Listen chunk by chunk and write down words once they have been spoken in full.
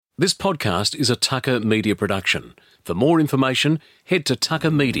This podcast is a Tucker Media production. For more information, head to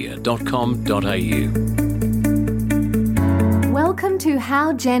tuckermedia.com.au. Welcome to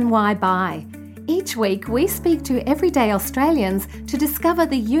How Gen Y Buy. Each week, we speak to everyday Australians to discover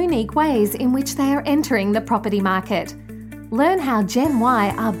the unique ways in which they are entering the property market. Learn how Gen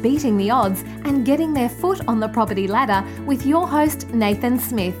Y are beating the odds and getting their foot on the property ladder with your host, Nathan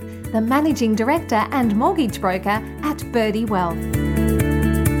Smith, the Managing Director and Mortgage Broker at Birdie Wealth.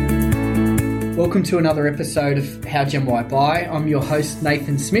 Welcome to another episode of How Gen Y Buy. I'm your host,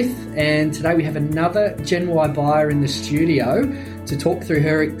 Nathan Smith, and today we have another Gen Y buyer in the studio to talk through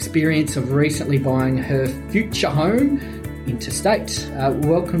her experience of recently buying her future home interstate.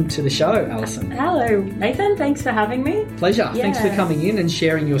 Welcome to the show, Alison. Hello, Nathan. Thanks for having me. Pleasure. Yeah. Thanks for coming in and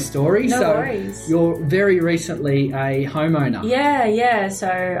sharing your story. No worries. You're very recently a homeowner. Yeah.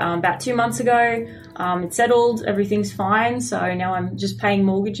 So about 2 months ago, it's settled. Everything's fine. So now I'm just paying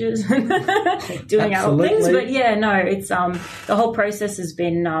mortgages and doing other things. But yeah, no, it's the whole process has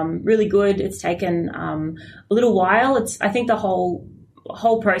been really good. It's taken a little while. I think the whole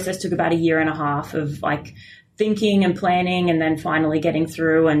process took about 1.5 years of thinking and planning, and then finally getting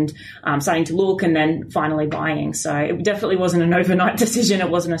through and starting to look, and then finally buying. So it definitely wasn't an overnight decision. It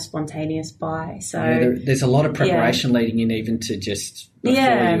wasn't a spontaneous buy. So there's a lot of preparation leading in, even to just before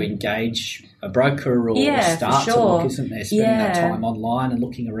you engage a broker or start to look, isn't there? Spending that time online and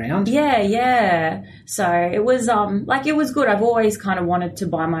looking around. Yeah. So it was it was good. I've always kind of wanted to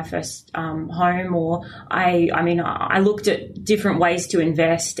buy my first home, or I looked at different ways to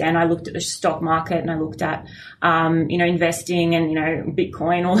invest, and I looked at the stock market, and I looked at investing and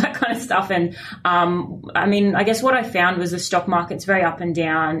Bitcoin, all that kind of stuff. And I guess what I found was the stock market's very up and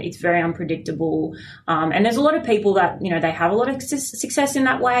down. It's very unpredictable, and there's a lot of people that they have a lot of success in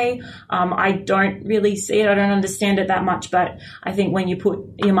that way. I don't really see it. I don't understand it that much, but I think when you put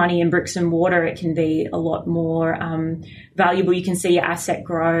your money in bricks and mortar, it can be a lot more valuable. You can see your asset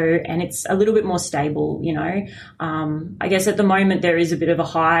grow, and it's a little bit more stable. I guess at the moment there is a bit of a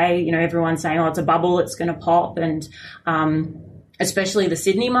high. Everyone's saying, "Oh, it's a bubble, it's going to pop," and especially the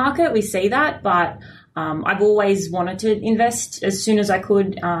Sydney market, we see that, but. I've always wanted to invest as soon as I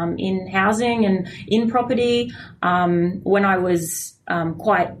could in housing and in property. When I was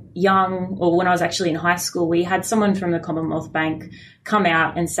quite young, or when I was actually in high school, we had someone from the Commonwealth Bank come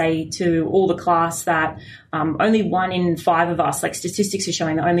out and say to all the class that only 1 in 5 of us, statistics are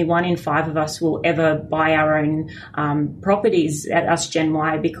showing that only 1 in 5 of us will ever buy our own properties at us Gen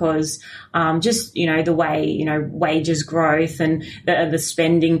Y, because the way, wages growth and the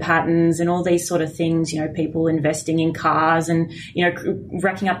spending patterns and all these sort of things, people investing in cars and,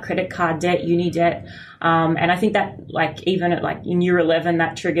 racking up credit card debt, uni debt. And I think that even at in year 11,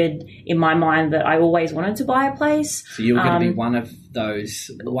 that triggered in my mind that I always wanted to buy a place. So you were going to be one of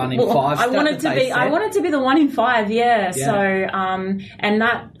those 1 in 5. I wanted to be the 1 in 5. Yeah. So, and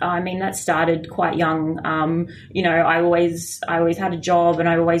that started quite young. I always had a job, and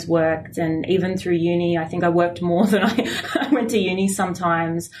I always worked, and even through uni, I think I worked more than I went to uni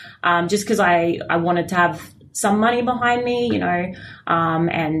sometimes, just because I wanted to have some money behind me,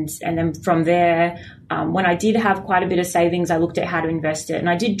 and then from there, when I did have quite a bit of savings, I looked at how to invest it, and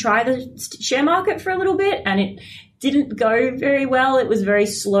I did try the share market for a little bit, and it didn't go very well. It was very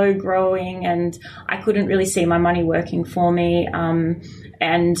slow growing, and I couldn't really see my money working for me.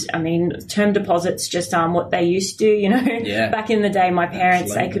 And term deposits just aren't what they used to, Back in the day, my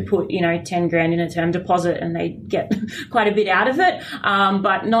parents, they could put, 10 grand in a term deposit and they'd get quite a bit out of it.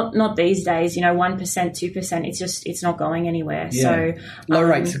 But not these days, 1%, 2%. It's not going anywhere. Yeah. So low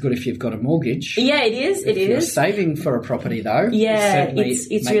rates are good if you've got a mortgage. Yeah, it is. It is. You're saving for a property though. Yeah,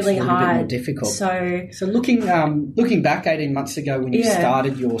 it's really hard. A bit more difficult. So looking back 18 months ago when you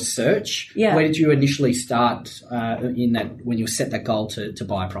started your search, where did you initially start when you set that goal to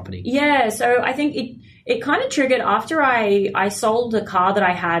buy a property? Yeah, so I think it kind of triggered after I sold a car that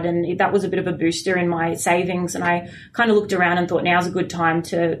I had, and that was a bit of a booster in my savings, and I kind of looked around and thought now's a good time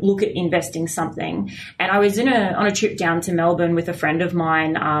to look at investing something. And I was on a trip down to Melbourne with a friend of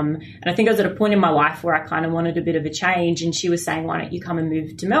mine, and I think I was at a point in my life where I kind of wanted a bit of a change, and she was saying, why don't you come and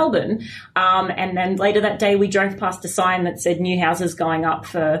move to Melbourne? And then later that day we drove past a sign that said new houses going up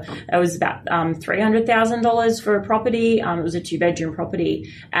it was about $300,000 for a property. It was a 2-bedroom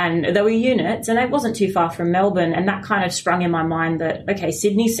property, and there were units, and it wasn't too far far from Melbourne. And that kind of sprung in my mind that, okay,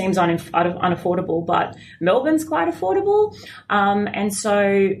 Sydney seems unaffordable, but Melbourne's quite affordable. And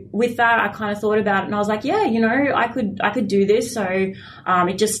so with that, I kind of thought about it and I was like, yeah, you know, I could do this. So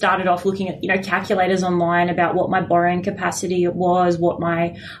it just started off looking at, you know, calculators online about what my borrowing capacity was, what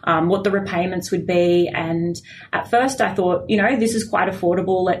the repayments would be. And at first I thought, you know, this is quite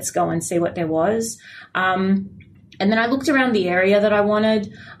affordable. Let's go and see what there was. And then I looked around the area that I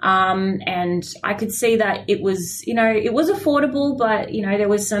wanted, and I could see that it was, you know, it was affordable, but, you know, there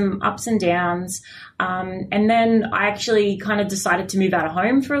was some ups and downs. And then I actually kind of decided to move out of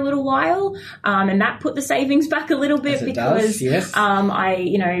home for a little while, and that put the savings back a little bit because yes.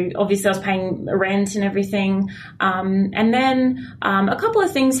 you know, obviously I was paying rent and everything. And then a couple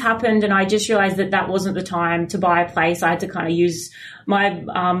of things happened, and I just realized that wasn't the time to buy a place. I had to kind of use my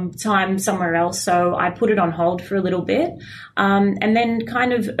time somewhere else, so I put it on hold for a little bit. And then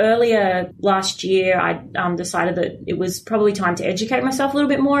kind of earlier last year, I decided that it was probably time to educate myself a little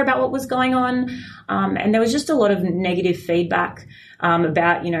bit more about what was going on. And there was just a lot of negative feedback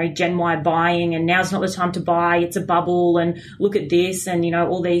about, you know, Gen Y buying, and now's not the time to buy, it's a bubble, and look at this, and, you know,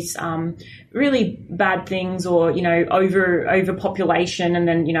 all these really bad things, or, you know, overpopulation, and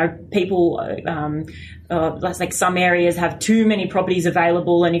then, you know, people like some areas have too many properties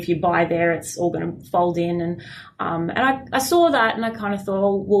available, and if you buy there, it's all going to fold in. And I saw that, and I kind of thought,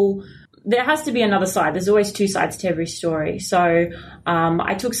 oh, well, there has to be another side. There's always two sides to every story. So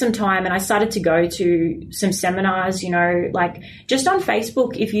I took some time and I started to go to some seminars, you know, like just on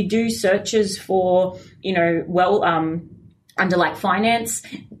Facebook, if you do searches for, you know, under like finance,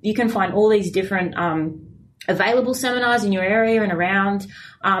 you can find all these different available seminars in your area and around.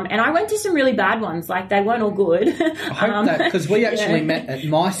 And I went to some really bad ones, like they weren't all good. I hope that, because we actually met at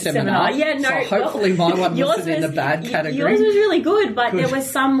my seminar. Yeah, no. So hopefully my one wasn't in the bad category. Yours was really good, but there was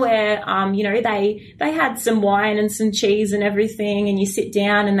some where, you know, they had some wine and some cheese and everything, and you sit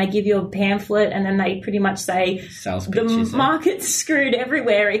down and they give you a pamphlet, and then they pretty much say sales pitches, the market's screwed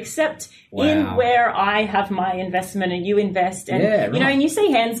everywhere except in where I have my investment and you invest. And, you know, and you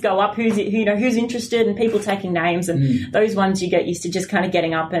see hands go up, who's interested, and people taking names, and those ones you get used to just kind of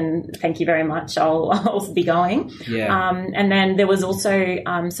getting up and thank you very much, I'll be going. And then there was also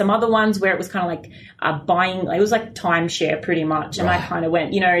some other ones where it was kind of like buying, it was like timeshare pretty much. And I kind of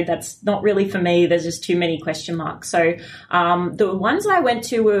went, you know, that's not really for me. There's just too many question marks. So the ones I went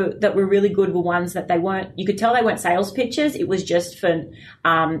to that were really good were ones that you could tell they weren't sales pitches. It was just for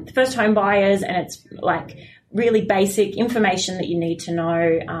first home buyers, and it's like really basic information that you need to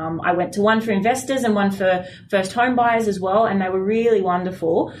know. I went to one for investors and one for first home buyers as well, and they were really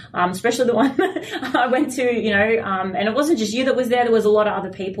wonderful, especially the one I went to, you know, and it wasn't just you that was there was a lot of other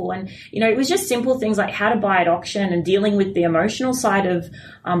people, and, you know, it was just simple things like how to buy at auction and dealing with the emotional side of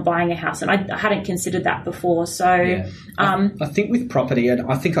buying a house, and I hadn't considered that before. So I think with property,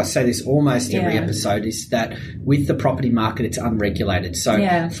 and I think I say this almost every episode, is that with the property market, it's unregulated. So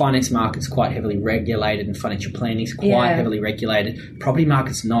finance market's quite heavily regulated, and financial planning is quite heavily regulated. Property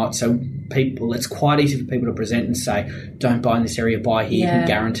market's not. So it's quite easy for people to present and say, don't buy in this area, buy here, you can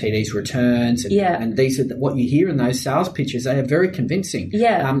guarantee these returns. And these are what you hear in those sales pitches. They are very convincing.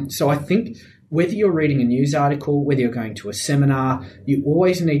 So I think whether you're reading a news article, whether you're going to a seminar, you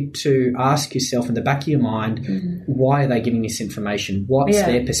always need to ask yourself in the back of your mind, why are they giving this information? What's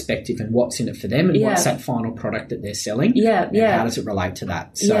their perspective, and what's in it for them, and what's that final product that they're selling? And how does it relate to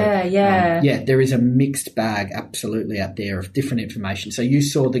that? So, there is a mixed bag absolutely out there of different information. So you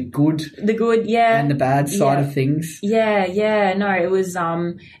saw the good, and the bad side of things. No,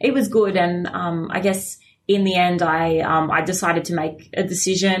 it was good, and I guess in the end, I decided to make a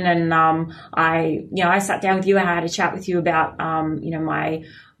decision, and I sat down with you and I had a chat with you about my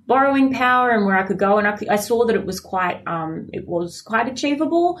borrowing power and where I could go, and I saw that it was quite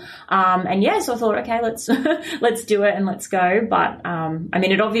achievable, so I thought, okay, let's do it and let's go. But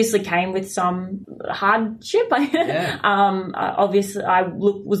it obviously came with some hardship. Obviously I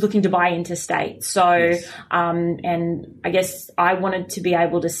was looking to buy interstate, so and I guess I wanted to be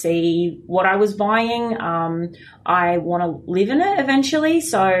able to see what I was buying. I want to live in it eventually,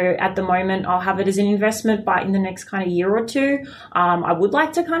 so at the moment I'll have it as an investment, but in the next kind of year or two, I would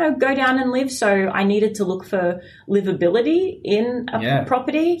like to kind of go down and live, so I needed to look for livability in a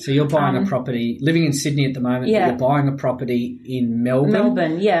property. So you're buying a property, living in Sydney at the moment, but you're buying a property in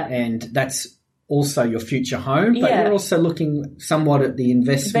Melbourne, and that's also your future home, but you're also looking somewhat at the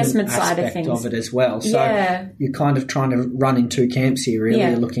investment side aspect of it as well. So you're kind of trying to run in two camps here, really.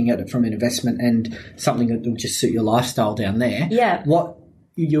 You're looking at it from an investment and something that will just suit your lifestyle down there.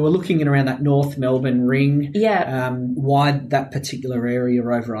 you were looking at around that North Melbourne ring. Yeah. Why that particular area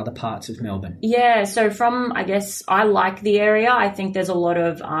over other parts of Melbourne? Yeah, so I like the area. I think there's a lot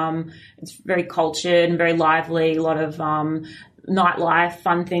of, it's very cultured and very lively, a lot of nightlife,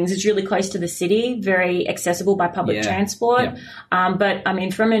 fun things. It's really close to the city, very accessible by public transport. Yeah. But I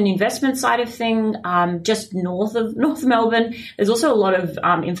mean, from an investment side of thing, just north of North Melbourne, there's also a lot of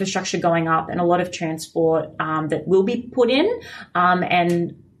infrastructure going up and a lot of transport that will be put in.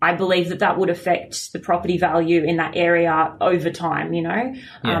 And I believe that would affect the property value in that area over time, you know.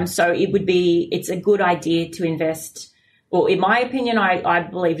 Yeah. So it's a good idea to invest. Well, in my opinion, I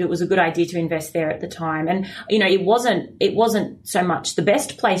believed it was a good idea to invest there at the time. And, you know, it wasn't so much the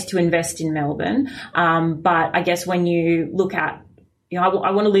best place to invest in Melbourne. But I guess when you look at, you know,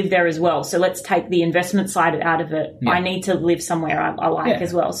 I want to live there as well. So let's take the investment side out of it. Yeah. I need to live somewhere I like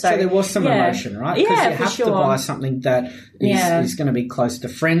as well. So there was some emotion, right? Because you have to buy something that is going to be close to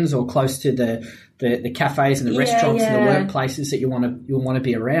friends or close to the cafes and the restaurants and the workplaces that you want to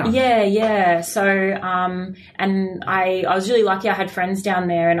be around. Yeah. So, and I was really lucky. I had friends down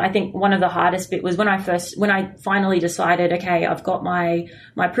there, and I think one of the hardest bit was when I finally decided, okay, I've got my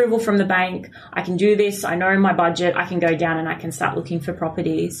approval from the bank. I can do this. I know my budget. I can go down and I can start looking for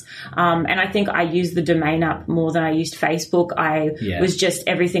properties. And I think I used the Domain app more than I used Facebook.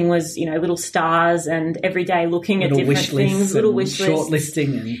 Everything was, you know, little stars and every day looking at different things, little wish lists.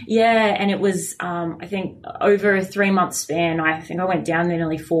 Shortlisting. And it was, I think over a 3-month span, I think I went down there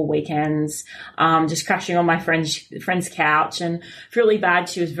nearly 4 weekends, just crashing on my friend's couch, and really bad.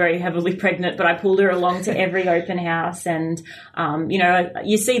 She was very heavily pregnant, but I pulled her along to every open house. And, you know,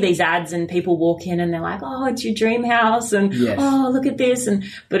 you see these ads and people walk in and they're like, oh, it's your dream house. And, oh, look at this.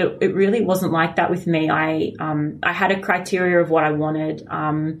 But it really wasn't like that with me. I had a criteria of what I wanted.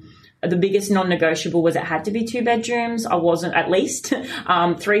 The biggest non-negotiable was it had to be 2 bedrooms. I wasn't, at least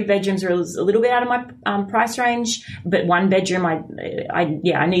 3 bedrooms was a little bit out of my price range, but 1 bedroom,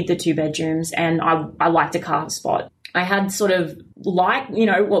 I need the 2 bedrooms, and I liked a car spot. I had sort of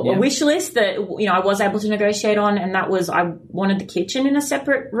a wish list that, you know, I was able to negotiate on, and that was I wanted the kitchen in a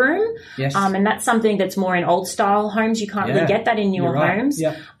separate room. Yes. And that's something that's more in old style homes. You can't really get that in newer homes.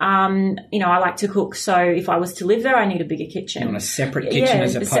 Yep. You know, I like to cook, so if I was to live there, I need a bigger kitchen. You want a separate kitchen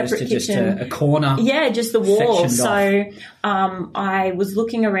as opposed to just a corner. Yeah, just the wall. So I was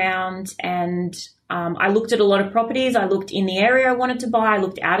looking around, and I looked at a lot of properties. I looked in the area I wanted to buy. I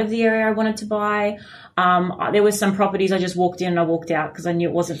looked out of the area I wanted to buy. There were some properties I just walked in and I walked out because I knew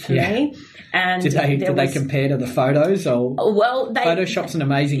it wasn't for me. And did they compare to the photos? Or Photoshop's an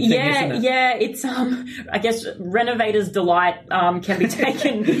amazing thing, isn't it? Yeah, it's I guess renovator's delight can be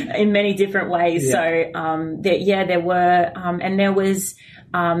taken in many different ways. Yeah. So there were and there was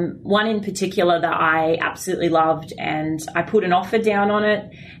one in particular that I absolutely loved, and I put an offer down on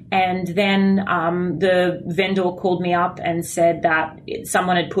it. And then the vendor called me up and said that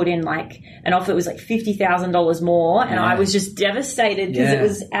someone had put in like an offer. It was like $50,000 more, and I was just devastated because it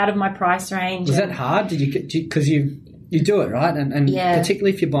was out of my price range. Was that hard? Because you do it, right? And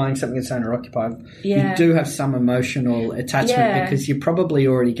particularly if you're buying something that's owner occupied, you do have some emotional attachment because you're probably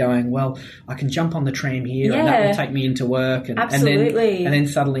already going, well, I can jump on the tram here and that will take me into work. And then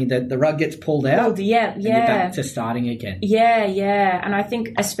suddenly the rug gets pulled out and you're back to starting again. Yeah. And I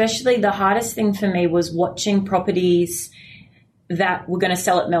think especially the hardest thing for me was watching properties that were going to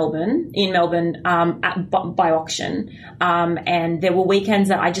sell in Melbourne by auction. And there were weekends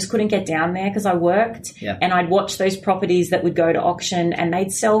that I just couldn't get down there because I worked. Yeah. And I'd watch those properties that would go to auction and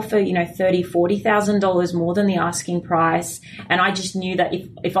they'd sell for, you know, $30,000, $40,000 more than the asking price. And I just knew that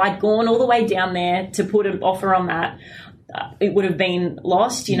if I'd gone all the way down there to put an offer on that, it would have been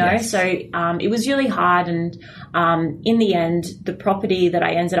lost, you know. Yes. So it was really hard, and in the end, the property that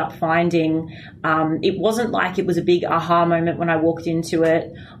I ended up finding, it wasn't like it was a big aha moment when I walked into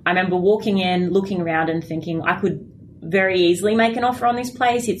it. I remember walking in, looking around and thinking I could very easily make an offer on this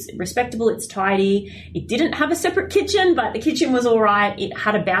place. It's respectable, it's tidy. It didn't have a separate kitchen, but the kitchen was all right. It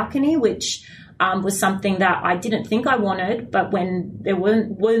had a balcony, which was something that I didn't think I wanted, but when there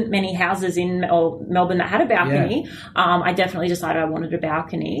weren't many houses in Melbourne that had a balcony, I definitely decided I wanted a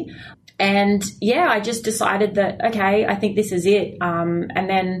balcony. And I just decided that, okay, I think this is it. And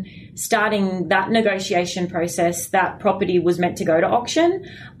then starting that negotiation process, that property was meant to go to auction.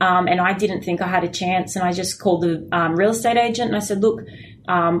 And I didn't think I had a chance. And I just called the real estate agent and I said, look,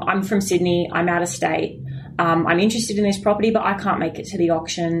 I'm from Sydney. I'm out of state. I'm interested in this property, but I can't make it to the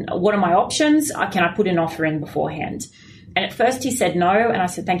auction. What are my options? Can I put an offer in beforehand? And at first he said no, and I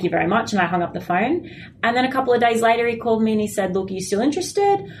said, thank you very much, and I hung up the phone. And then a couple of days later he called me and he said, look, are you still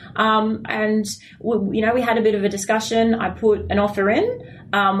interested? And we had a bit of a discussion. I put an offer in,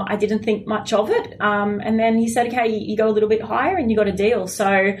 I didn't think much of it. And then he said, okay, you go a little bit higher and you got a deal. So,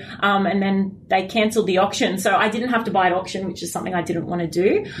 and then they cancelled the auction. So I didn't have to buy at auction, which is something I didn't want to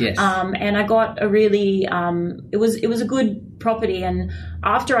do. Yes. And I got a really, it was a good property. And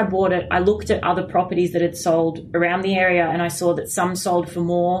after I bought it, I looked at other properties that had sold around the area, and I saw that some sold for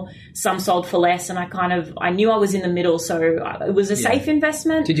more, some sold for less. And I knew I was in the middle. So it was a safe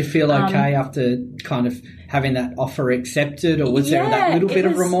investment. Did you feel okay after kind of having that offer accepted, or was there that little bit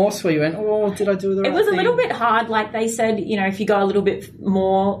of remorse where you went, oh, did I do the right thing? It was a little bit hard. Like they said, if you go a little bit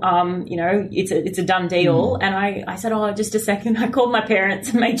more, it's a done deal. And I said, oh, just a second. I called my parents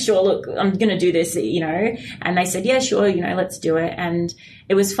and made sure, look, I'm going to do this, and they said, yeah, sure, let's do it. And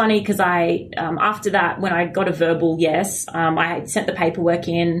it was funny because after that, when I got a verbal yes, I sent the paperwork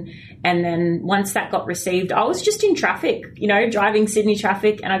in. And then once that got received, I was just in traffic, driving Sydney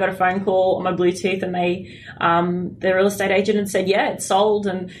traffic, and I got a phone call on my Bluetooth, and the real estate agent had said, yeah, it's sold.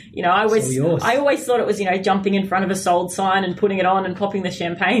 And, I always thought it was, jumping in front of a sold sign and putting it on and popping the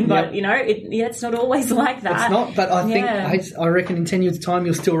champagne. But, it's not always like that. It's not, but I think, I reckon in 10 years' time,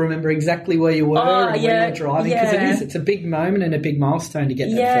 you'll still remember exactly where you were and when you were driving, because it's a big moment and a big milestone to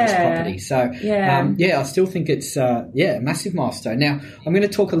get that first property. So, I still think it's, a massive milestone. Now, I'm going to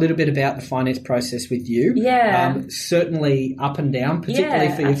talk a little bit about the finance process with you. Certainly up and down,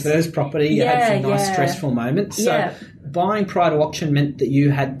 particularly for your first property. You had some nice stressful moments. So buying prior to auction meant that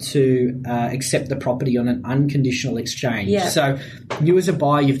you had to accept the property on an unconditional exchange. So you as a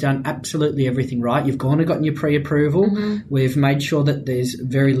buyer, you've done absolutely everything right. You've gone and gotten your pre-approval. We've made sure that there's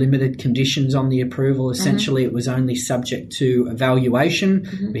very limited conditions on the approval. Essentially, it was only subject to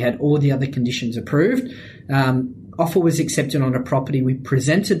evaluation. We had all the other conditions approved. Offer was accepted on a property. We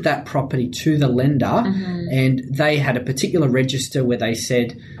presented that property to the lender, and they had a particular register where they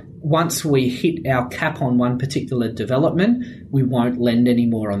said, once we hit our cap on one particular development, we won't lend any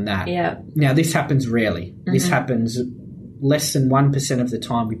more on that. Now, this happens rarely. This happens less than 1% of the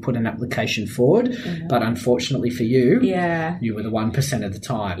time we put an application forward, but unfortunately for you, you were the 1% of the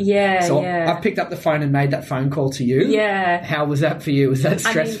time. So I've picked up the phone and made that phone call to you. How was that for you? Was that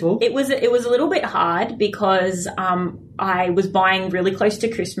stressful? It was a little bit hard because I was buying really close to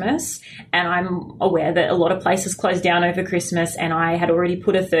Christmas, and I'm aware that a lot of places close down over Christmas, and I had already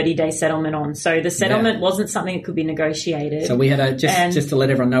put a 30-day settlement on. So the settlement wasn't something that could be negotiated. So we had just to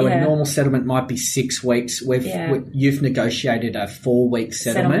let everyone know, a normal settlement might be 6 weeks. You've negotiated a 4-week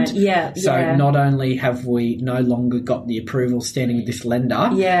settlement. So not only have we no longer got the approval standing with this lender,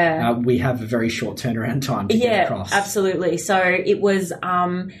 we have a very short turnaround time to get across. Absolutely. So it was,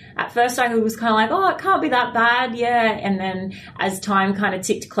 at first I was kind of like, oh, it can't be that bad. And then as time kind of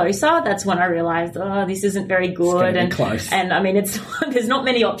ticked closer, that's when I realized, oh, this isn't very good. And close. And I mean, there's not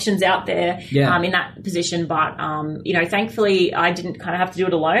many options out there in that position. But, thankfully I didn't kind of have to do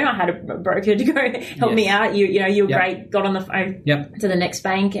it alone. I had a broker to go help me out. You were great, got on the phone to the next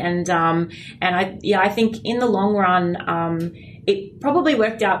bank. And I think in the long run, it probably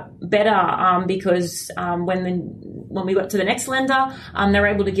worked out better because when we got to the next lender, they were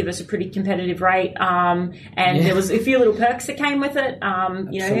able to give us a pretty competitive rate, and there was a few little perks that came with it.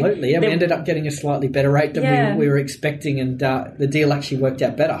 Absolutely, we ended up getting a slightly better rate than we were expecting, and the deal actually worked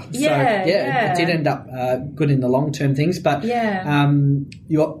out better. It did end up good in the long-term things, but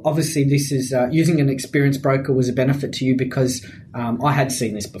obviously this is using an experienced broker was a benefit to you because I had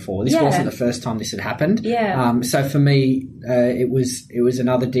seen this before. This wasn't the first time this had happened. So for me, it was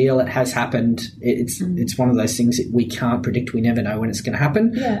another deal. It has happened. It's one of those things that we can't predict. We never know when it's going to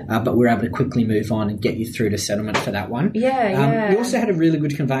happen. But we're able to quickly move on and get you through to settlement for that one. We also had a really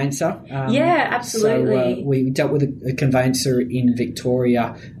good conveyancer. Absolutely. So we dealt with a conveyancer in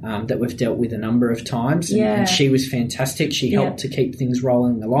Victoria that we've dealt with a number of times, and she was fantastic. She helped to keep things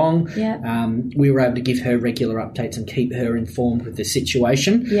rolling along. We were able to give her regular updates and keep her informed with the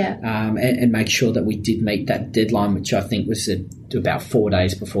situation, and make sure that we did meet that deadline, which I think was about 4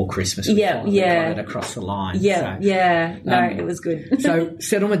 days before Christmas. We got it across the line. It was good. So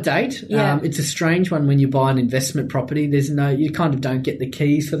settlement date. It's a strange one when you buy an investment property. You kind of don't get the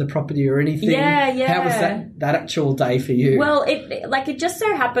keys for the property or anything. How was that actual day for you? Well, it just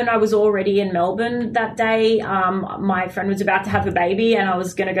so happened I was already in Melbourne that day. My friend was about to have a baby, and I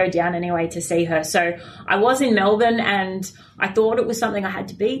was going to go down anyway to see her. So I was in Melbourne, and I thought it was something I had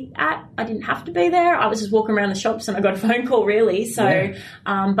to be at. I didn't have to be there. I was just walking around the shops, and I got a phone call, really. So,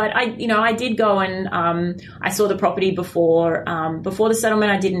 but I did go and I saw the property before the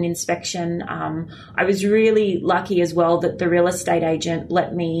settlement. I did an inspection. I was really lucky as well that the real estate agent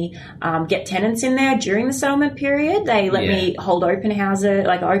let me get tenants in there during the settlement period. They let me hold open house,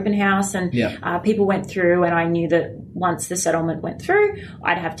 and people went through, and I knew that once the settlement went through,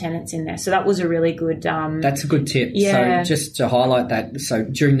 I'd have tenants in there. So that was a really good... That's a good tip. Yeah. So just to highlight that, so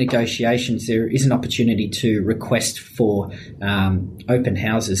during negotiations, there is an opportunity to request for open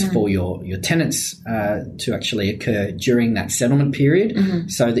houses for your tenants to actually occur during that settlement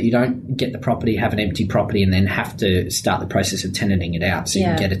period, so that you don't get the property, have an empty property, and then have to start the process of tenanting it out. So you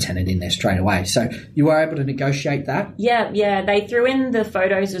can get a tenant in there straight away. So you were able to negotiate that? Yeah. They threw in the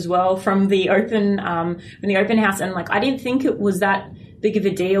photos as well from the open house, and like I didn't think it was that big of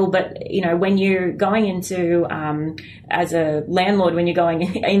a deal, but you know, when you're going into as a landlord, when you're going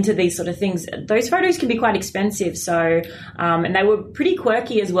into these sort of things, those photos can be quite expensive. So and they were pretty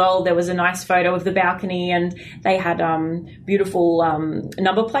quirky as well. There was a nice photo of the balcony, and they had beautiful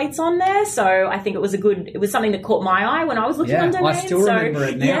number plates on there. So I think it was something that caught my eye when I was looking on domains. I still remember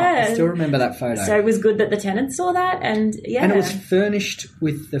it now. Yeah. I still remember that photo. So it was good that the tenants saw that, and And it was furnished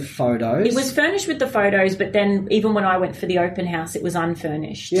with the photos. It was furnished with the photos, but then even when I went for the open house, it was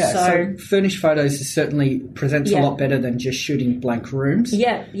unfurnished. Yeah, so furnished photos certainly presents a lot better than just shooting blank rooms.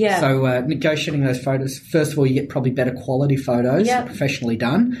 Yeah. So negotiating those photos, first of all, you get probably better quality photos, professionally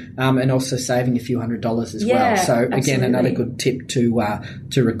done, and also saving a few $100s as well. So again, another good tip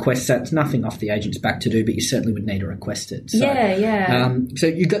to request that. It's nothing off the agent's back to do, but you certainly would need to request it. So,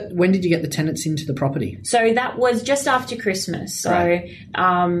 so when did you get the tenants into the property? So that was just after Christmas. So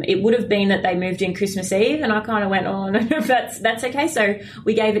it would have been that they moved in Christmas Eve, and I kind of went, oh, no, that's okay. So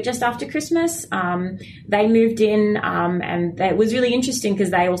we gave it just after Christmas. They moved in, and it was really interesting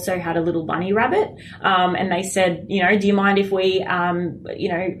because they also had a little bunny rabbit, and they said, you know, do you mind if we,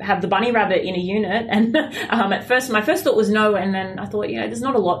 have the bunny rabbit in a unit? And at first, my first thought was no, and then I thought, there's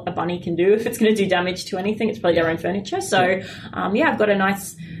not a lot a bunny can do if it's going to do damage to anything. It's probably their own furniture. So I've got a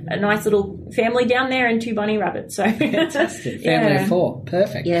nice little family down there and 2 bunny rabbits. So fantastic. Family of 4.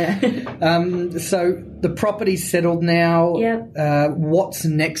 Perfect. Yeah. So the property's settled now. Yeah. What's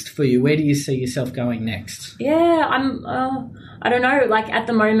next for you? Where do you see yourself going next? Yeah, I don't know. Like at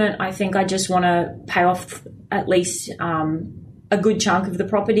the moment, I think I just want to pay off at least a good chunk of the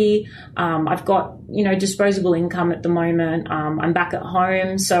property. I've got, disposable income at the moment. I'm back at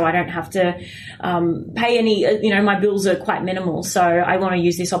home, so I don't have to pay any, my bills are quite minimal. So I want to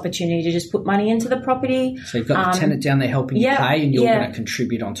use this opportunity to just put money into the property. So you've got the tenant down there helping you pay, and you're going to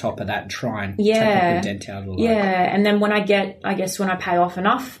contribute on top of that and try and take a dent out of the loan. Yeah, and then when I pay off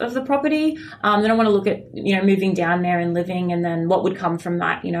enough of the property, then I want to look at, moving down there and living, and then what would come from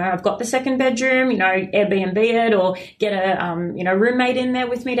that. I've got the second bedroom, Airbnb it, or get a roommate in there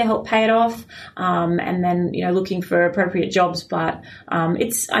with me to help pay it off, and then looking for appropriate jobs. But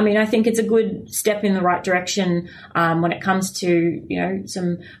I think it's a good step in the right direction when it comes to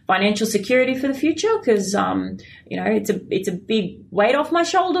some financial security for the future, because it's a big weight off my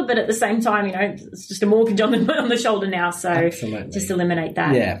shoulder, but at the same time it's just a mortgage on the shoulder now, so Absolutely. Just eliminate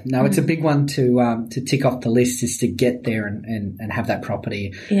that. It's a big one to tick off the list, is to get there and have that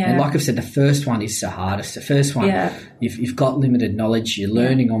property. And like I've said, the first one is the hardest. The first one, you've got limited knowledge, you're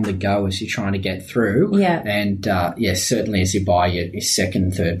learning on the go as you're trying to get through, and certainly as you buy your second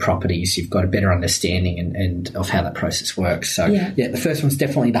and third properties, you've got a better understanding and of how that process works. So the first one's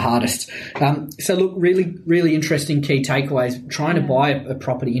definitely the hardest. So look, really, really interesting key takeaways. Trying to buy a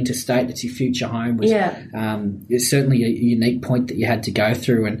property interstate that's your future home was it's certainly a unique point that you had to go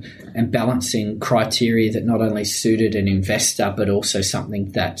through, and balancing criteria that not only suited an investor but also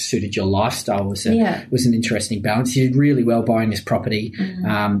something that suited your lifestyle was an interesting balance. You did really well buying this property.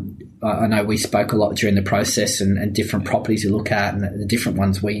 I know we spoke a lot during the process and different properties you look at, and the different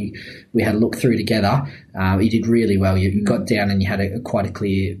ones we had a look through together. You did really well. You got down and you had quite a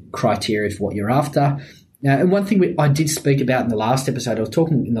clear criteria for what you're after. And one thing I did speak about in the last episode, I was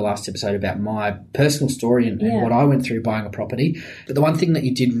talking in the last episode about my personal story and what I went through buying a property. But the one thing that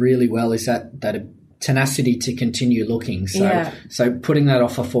you did really well is that tenacity to continue looking. So putting that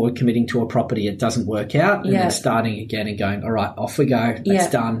offer forward, committing to a property, it doesn't work out, and then starting again and going, all right, off we go. That's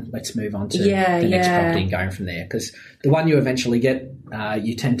done. Let's move on to the next property and going from there. Because the one you eventually get,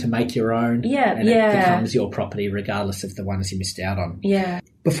 you tend to make your own, and it becomes your property regardless of the ones you missed out on. Yeah.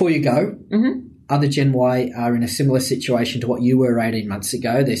 Before you go, other Gen Y are in a similar situation to what you were 18 months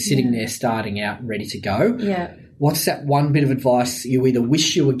ago. They're sitting there starting out and ready to go. Yeah. What's that one bit of advice you either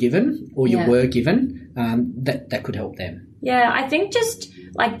wish you were given or you were given that could help them? Yeah, I think just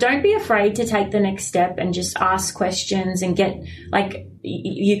don't be afraid to take the next step and just ask questions and get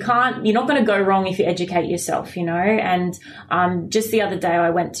you're not going to go wrong if you educate yourself, and just the other day I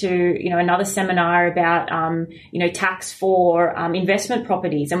went to another seminar about tax for investment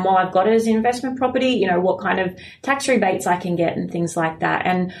properties, and while I've got it as an investment property, what kind of tax rebates I can get and things like that.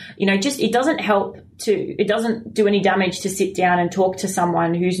 And just it doesn't help it doesn't do any damage to sit down and talk to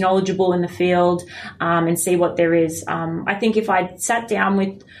someone who's knowledgeable in the field, and see what there is. I think if I'd sat down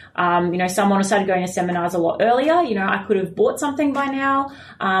with, someone or started going to seminars a lot earlier, I could have bought something by now.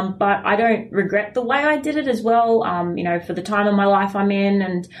 But I don't regret the way I did it as well. For the time of my life I'm in,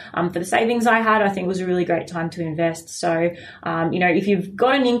 and for the savings I had, I think it was a really great time to invest. So, if you've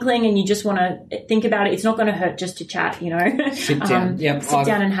got an inkling and you just want to think about it, it's not going to hurt just to chat, Sit down. Sit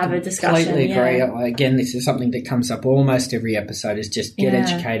down and have a discussion. Completely agree. Yeah. Again, this is something that comes up almost every episode, is just get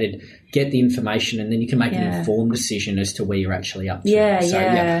educated, get the information, and then you can make an informed decision as to where you're actually up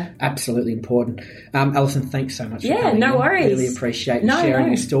to. Absolutely important. Alison, thanks so much for coming no worries. Really appreciate you sharing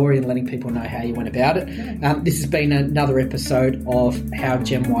your story and letting people know how you went about it. This has been another episode of How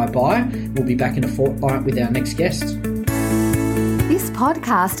Gen Y Buy. We'll be back in a fortnight with our next guest. This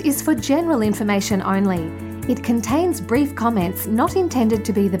podcast is for general information only. It contains brief comments not intended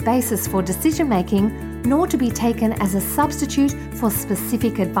to be the basis for decision-making, nor to be taken as a substitute for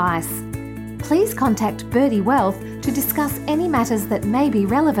specific advice. Please contact Birdie Wealth to discuss any matters that may be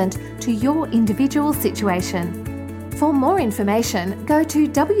relevant to your individual situation. For more information, go to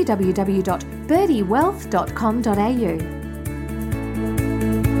www.birdiewealth.com.au.